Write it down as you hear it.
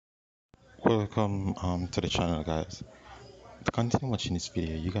Welcome to the channel, guys. To continue watching this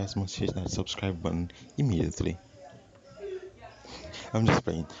video, you guys must hit that subscribe button immediately. I'm just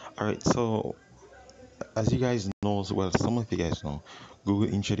playing. Alright, so as you guys know, well, some of you guys know, Google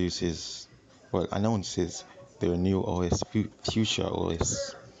announces their new OS, Fuchsia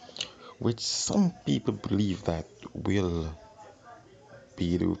OS, which some people believe that will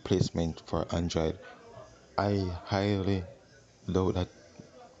be the replacement for Android. I highly doubt that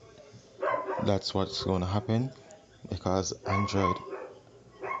that's what's going to happen, because Android,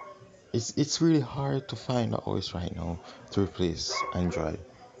 it's really hard to find an OS right now to replace Android,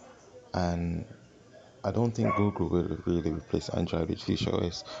 and I don't think Google will really replace Android with Fuchsia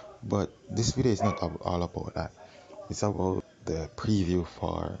OS. But this video is not all about that. It's about the preview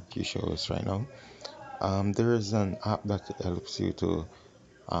for Fuchsia OS right now. There is an app that helps you to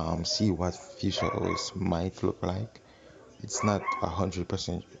see what Fuchsia OS might look like. It's not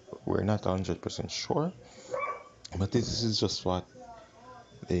 100%. We're not 100% sure, but this is just what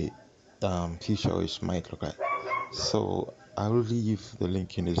the Fuchsia OS might look like. So I will leave the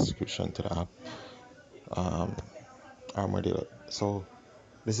link in the description to the app. Armadillo. So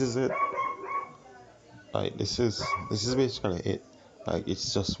this is it. Like this is basically it. Like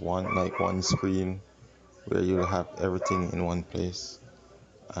it's just one screen where you'll have everything in one place.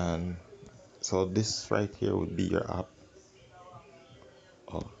 And so this right here would be your app.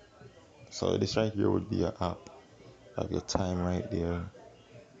 Oh, so this right here would be your app. Have your time right there.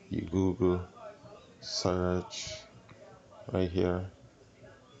 You Google search right here,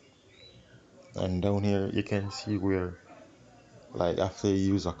 and down here you can see where, like, after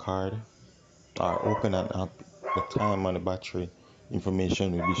you use a card or open an app, the time and the battery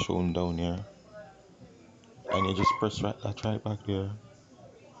information will be shown down here, and you just press that right back there.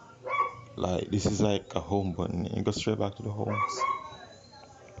 Like, this is like a home button, and you go straight back to the homes.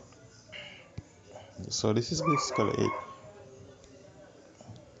 So this is basically it.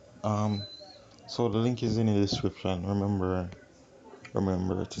 So the link is in the description. Remember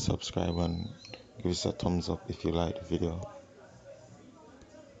to subscribe and give us a thumbs up if you like the video,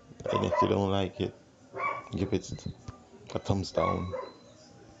 and if you don't like it, give it a thumbs down.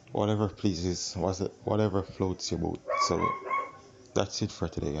 Whatever pleases, whatever floats your boat. So that's it for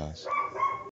today, guys.